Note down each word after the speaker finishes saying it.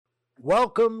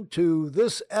Welcome to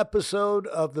this episode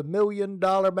of the $1 Million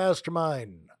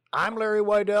Mastermind. I'm Larry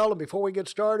Weidel, and before we get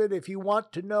started, if you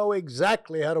want to know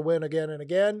exactly how to win again and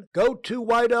again, go to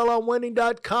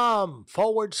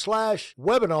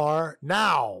weidelonwinning.com/webinar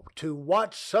now to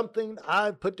watch something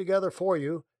I've put together for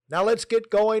you. Now let's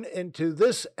get going into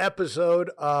this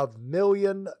episode of $1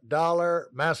 Million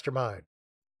Mastermind.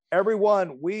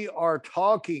 Everyone, we are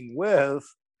talking with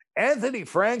Anthony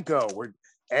Franco.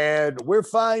 We're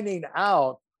finding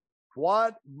out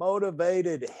what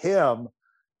motivated him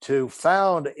to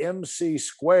found MC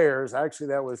Squares. Actually,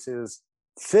 that was his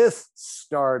fifth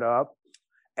startup,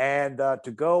 and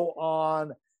to go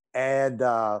on and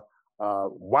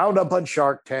wound up on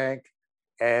Shark Tank,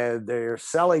 and they're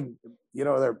selling.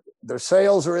 Their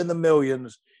sales are in the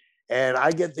millions, and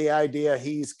I get the idea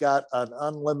he's got an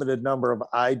unlimited number of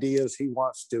ideas he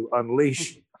wants to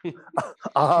unleash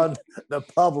on the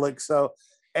public. So,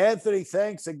 Anthony,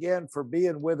 thanks again for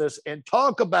being with us, and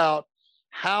talk about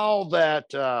how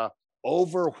that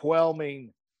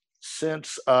overwhelming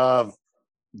sense of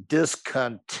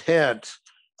discontent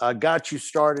got you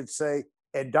started, say,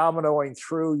 and dominoing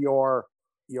through your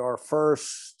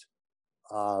first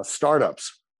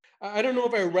startups. I don't know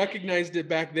if I recognized it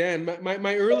back then.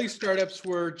 My early startups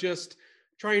were just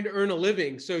trying to earn a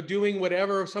living. So doing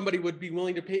whatever somebody would be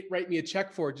willing to write me a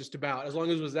check for, just about, as long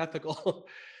as it was ethical.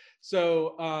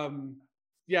 So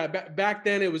back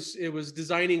then it was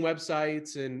designing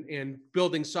websites and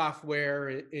building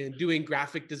software and doing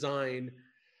graphic design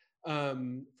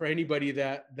for anybody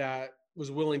that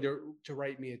was willing to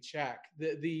write me a check.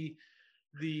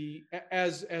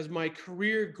 As my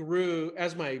career grew,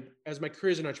 as my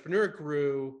career as an entrepreneur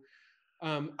grew,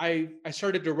 I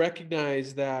started to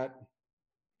recognize that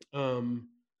on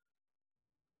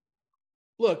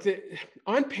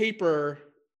paper,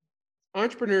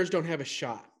 entrepreneurs don't have a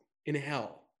shot in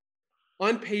hell.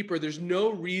 On paper, there's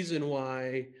no reason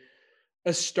why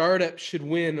a startup should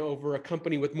win over a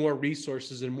company with more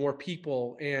resources and more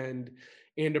people and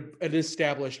an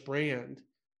established brand.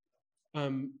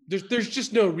 There's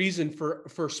just no reason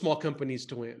for small companies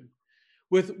to win,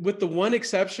 with the one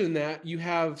exception that you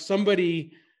have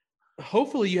somebody,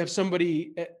 hopefully you have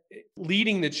somebody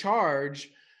leading the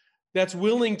charge that's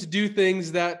willing to do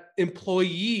things that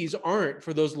employees aren't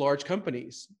for those large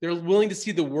companies. They're willing to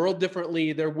see the world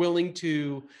differently. They're willing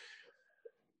to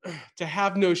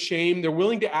have no shame. They're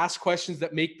willing to ask questions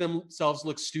that make themselves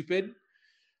look stupid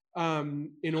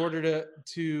in order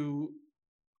to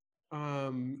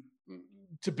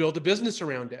build a business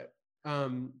around it.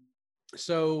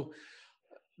 So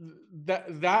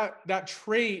that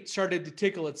trait started to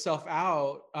tickle itself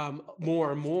out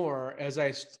more and more as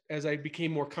I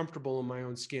became more comfortable in my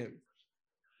own skin.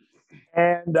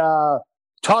 And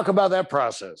talk about that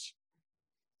process.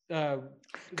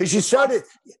 Because you started,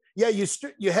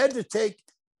 you had to take,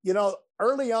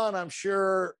 early on, I'm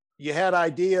sure you had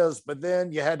ideas, but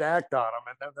then you had to act on them.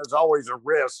 And then there's always a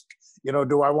risk.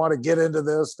 Do I want to get into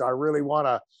this? Do I really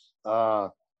want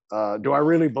to, do I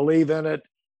really believe in it?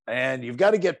 And you've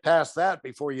got to get past that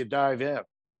before you dive in.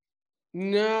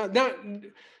 No, not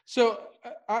so.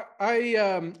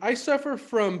 I suffer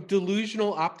from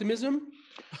delusional optimism.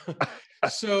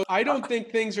 So I don't think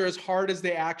things are as hard as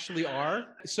they actually are.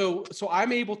 So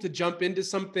I'm able to jump into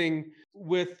something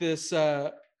with this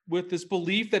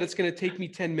belief that it's going to take me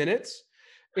 10 minutes,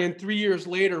 and 3 years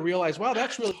later realize, wow,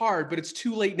 that's really hard, but it's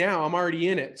too late now. I'm already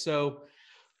in it. So,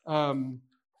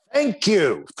 Thank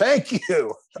you.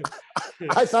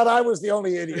 I thought I was the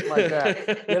only idiot like that.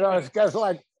 It's because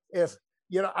I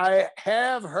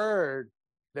have heard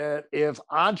that if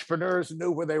entrepreneurs knew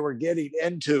what they were getting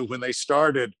into when they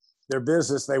started their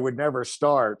business, they would never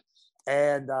start.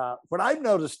 And what I've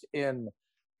noticed in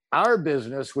our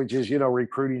business, which is,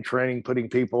 recruiting, training, putting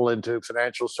people into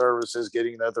financial services,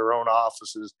 getting their own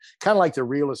offices, kind of like the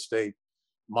real estate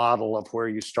model of where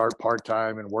you start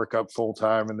part-time and work up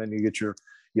full-time, and then you get your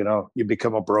you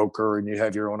become a broker and you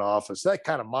have your own office, that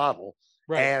kind of model.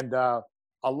 Right. And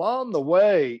along the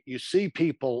way, you see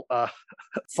people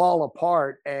fall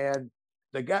apart, and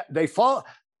the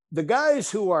guys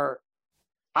who are,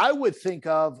 I would think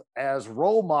of as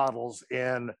role models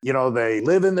in, they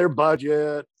live in their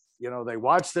budget, they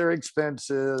watch their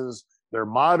expenses, they're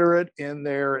moderate in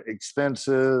their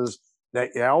expenses,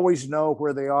 they always know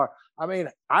where they are. I mean,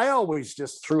 I always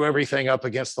just threw everything up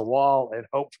against the wall and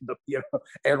hoped,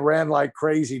 and ran like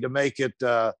crazy to make it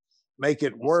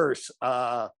worse.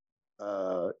 The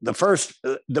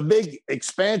big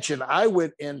expansion I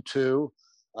went into,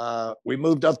 we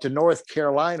moved up to North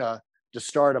Carolina to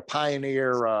start a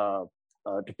pioneer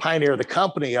to pioneer the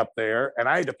company up there, and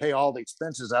I had to pay all the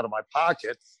expenses out of my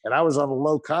pocket, and I was on a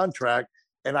low contract,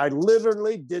 and I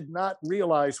literally did not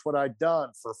realize what I'd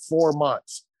done for 4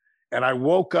 months. And I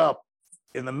woke up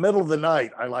in the middle of the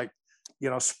night. I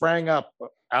sprang up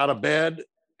out of bed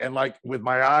and with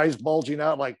my eyes bulging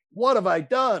out, like, what have I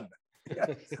done?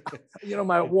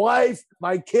 My wife,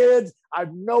 my kids,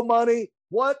 I've no money.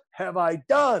 What have I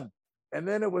done? And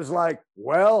then it was like,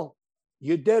 well,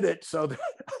 you did it. So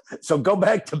go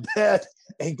back to bed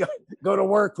and go to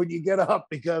work when you get up,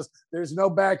 because there's no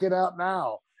backing out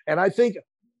now. And I think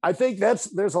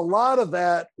there's a lot of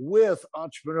that with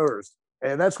entrepreneurs,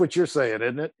 and that's what you're saying,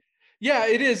 isn't it? Yeah,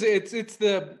 it is. It's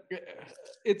the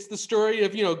story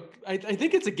of, I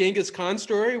think it's a Genghis Khan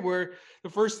story where the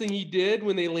first thing he did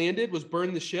when they landed was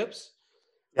burn the ships.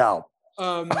 Yeah.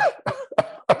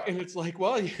 And it's like,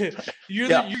 well, you're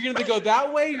going to go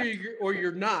that way or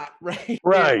you're not, right?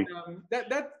 Right. And,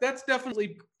 that's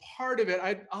definitely part of it.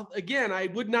 I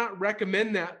would not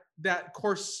recommend that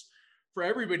course for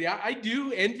everybody. I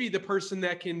do envy the person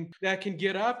that can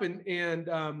get up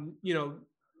and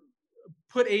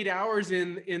put 8 hours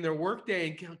in their workday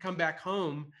and come back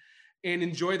home and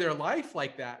enjoy their life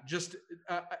like that. Just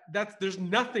there's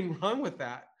nothing wrong with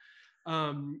that.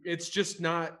 It's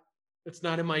not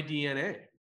in my DNA.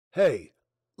 Hey,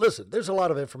 listen, there's a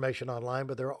lot of information online,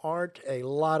 but there aren't a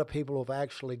lot of people who've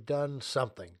actually done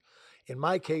something. In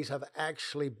my case, I've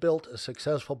actually built a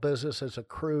successful business that's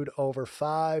accrued over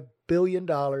 $5 billion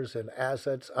in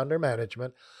assets under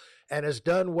management and has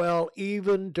done well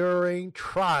even during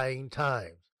trying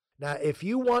times. Now, if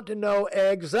you want to know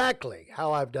exactly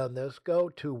how I've done this, go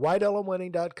to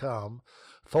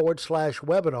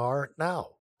whiteelementwinning.com/webinar now.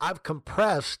 I've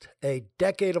compressed a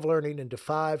decade of learning into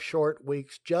 5 short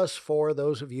weeks just for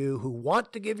those of you who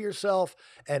want to give yourself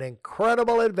an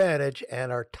incredible advantage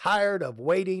and are tired of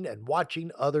waiting and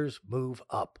watching others move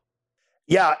up.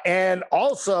 Yeah, and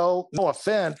also, no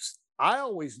offense, I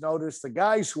always notice the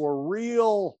guys who are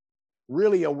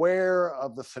really aware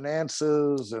of the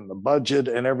finances and the budget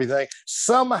and everything,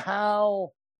 somehow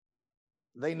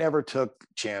they never took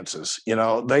chances.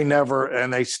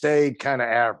 They stayed kind of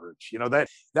average.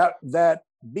 That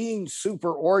being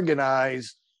super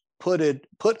organized put a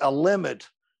limit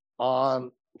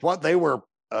on what they were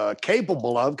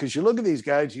capable of. Because you look at these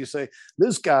guys, you say,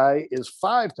 this guy is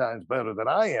 5 times better than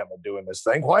I am at doing this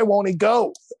thing. Why won't he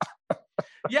go?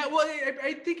 Yeah, well,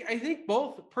 I think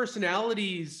both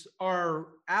personalities are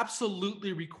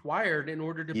absolutely required in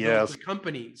order to build the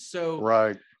companies. So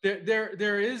right.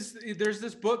 There's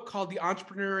this book called The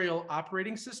Entrepreneurial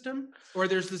Operating System, or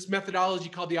there's this methodology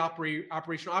called the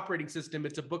Operational Operating System.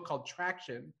 It's a book called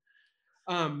Traction.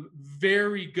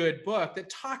 Very good book that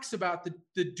talks about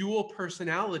the dual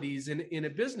personalities in a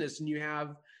business. And you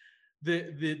have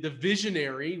the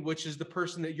visionary, which is the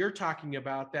person that you're talking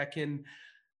about that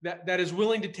is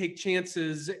willing to take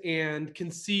chances and can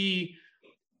see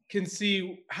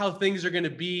how things are going to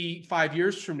be 5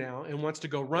 years from now and wants to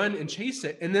go run and chase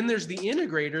it. And then there's the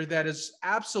integrator that is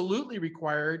absolutely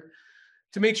required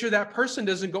to make sure that person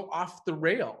doesn't go off the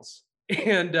rails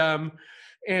and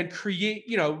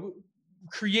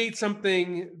create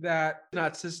something that's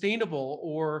not sustainable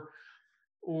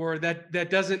or that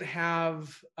doesn't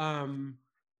have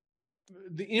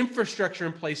the infrastructure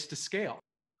in place to scale.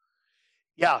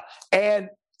 Yeah. And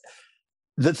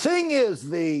the thing is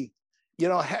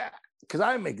because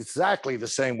I'm exactly the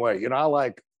same way. It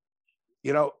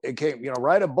came,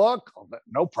 write a book,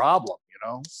 no problem.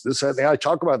 This and I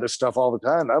talk about this stuff all the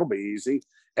time. That'll be easy.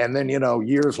 And then,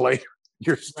 years later,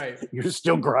 you're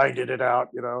still grinding it out,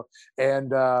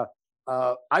 And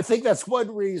I think that's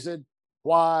one reason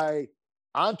why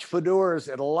entrepreneurs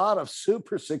and a lot of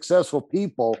super successful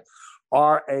people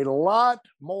are a lot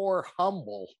more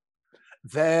humble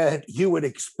than you would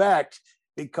expect,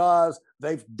 because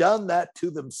they've done that to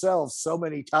themselves so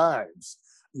many times,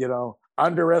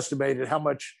 underestimated how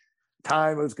much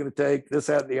time it was going to take, this,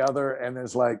 that, and the other. And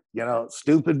it's like,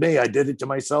 stupid me, I did it to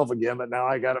myself again, but now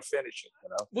I got to finish it,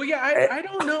 Well, yeah, I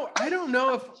don't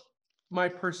know if my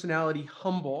personality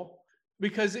humble,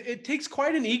 because it takes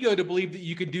quite an ego to believe that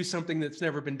you could do something that's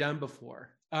never been done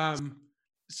before.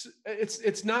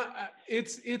 It's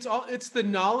the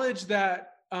knowledge that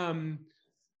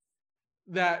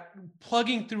that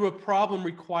plugging through a problem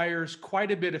requires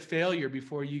quite a bit of failure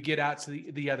before you get out to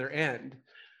the other end.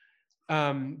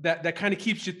 That kind of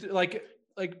keeps you like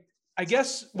I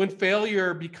guess when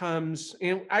failure becomes,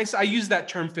 and I use that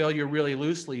term failure really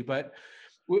loosely, but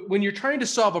when you're trying to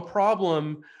solve a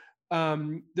problem,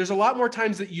 there's a lot more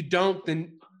times that you don't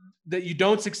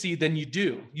succeed than you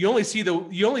do. You only see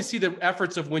the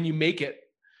efforts of when you make it.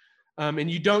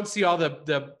 and you don't see all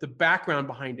the background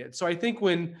behind it. So I think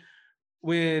when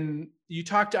you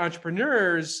talk to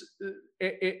entrepreneurs,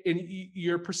 and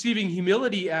you're perceiving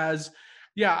humility as,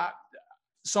 yeah,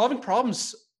 solving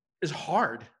problems is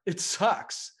hard. It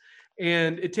sucks.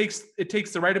 And it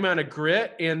takes the right amount of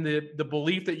grit and the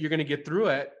belief that you're going to get through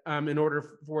it in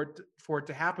order for it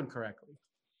to happen correctly.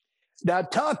 Now,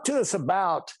 talk to us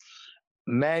about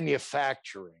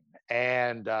manufacturing,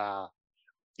 and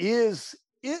is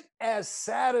it as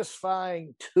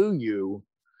satisfying to you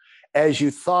as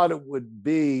you thought it would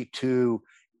be to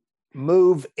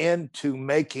move into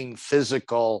making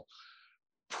physical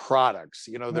products?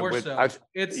 You know, More so.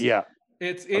 It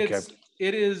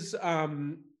is.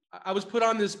 I was put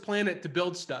on this planet to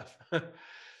build stuff.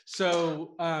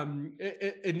 So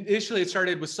initially it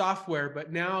started with software,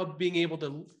 but now being able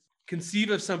to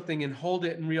conceive of something and hold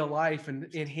it in real life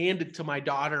and hand it to my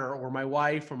daughter or my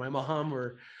wife or my mom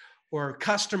or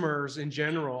customers in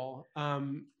general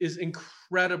is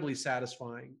incredibly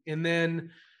satisfying. And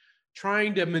then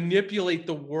trying to manipulate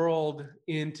the world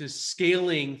into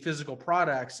scaling physical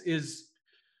products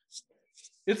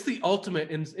it's the ultimate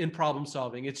in problem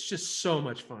solving. It's just so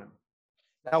much fun.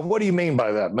 Now, what do you mean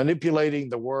by that?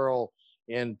 Manipulating the world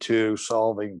into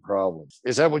solving problems.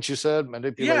 Is that what you said?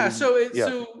 Manipulating? Yeah.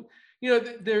 So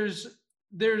there's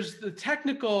the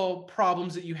technical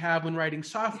problems that you have when writing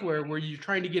software, where you're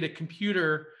trying to get a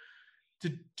computer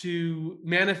to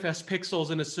manifest pixels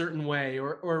in a certain way,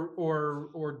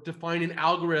 or define an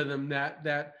algorithm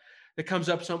that comes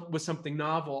up with something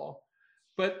novel.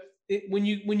 But when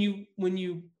you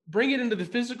bring it into the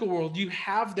physical world, you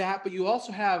have that, but you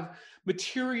also have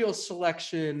material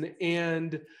selection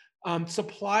and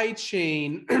supply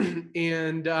chain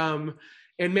and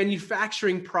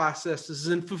manufacturing processes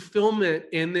and fulfillment,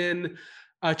 and then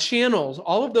channels.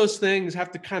 All of those things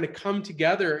have to kind of come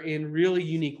together in really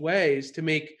unique ways to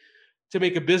make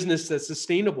a business that's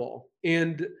sustainable.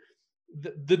 And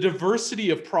the diversity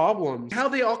of problems, how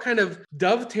they all kind of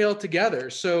dovetail together.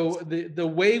 So the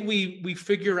way we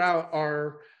figure out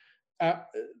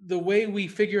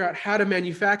how to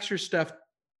manufacture stuff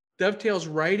dovetails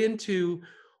right into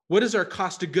what is our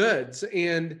cost of goods,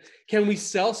 and can we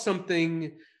sell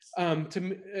something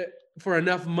for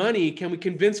enough money? Can we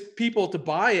convince people to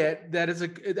buy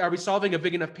it? Are we solving a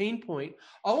big enough pain point?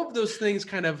 All of those things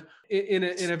kind of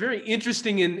in a very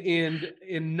interesting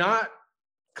and not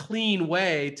clean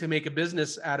way to make a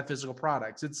business out of physical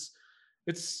products. It's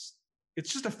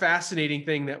just a fascinating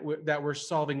thing that we're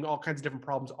solving all kinds of different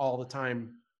problems all the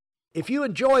time. If you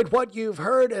enjoyed what you've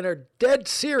heard and are dead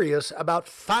serious about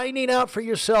finding out for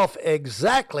yourself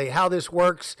exactly how this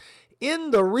works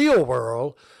in the real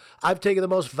world, I've taken the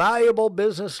most valuable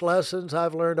business lessons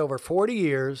I've learned over 40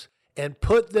 years and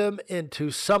put them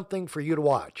into something for you to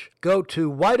watch. Go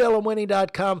to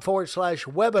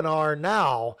whiteelementary.com/webinar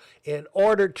now in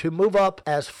order to move up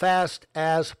as fast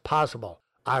as possible.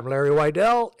 I'm Larry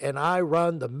Weidel, and I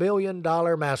run the $1 Million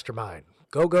Mastermind.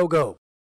 Go, go, go.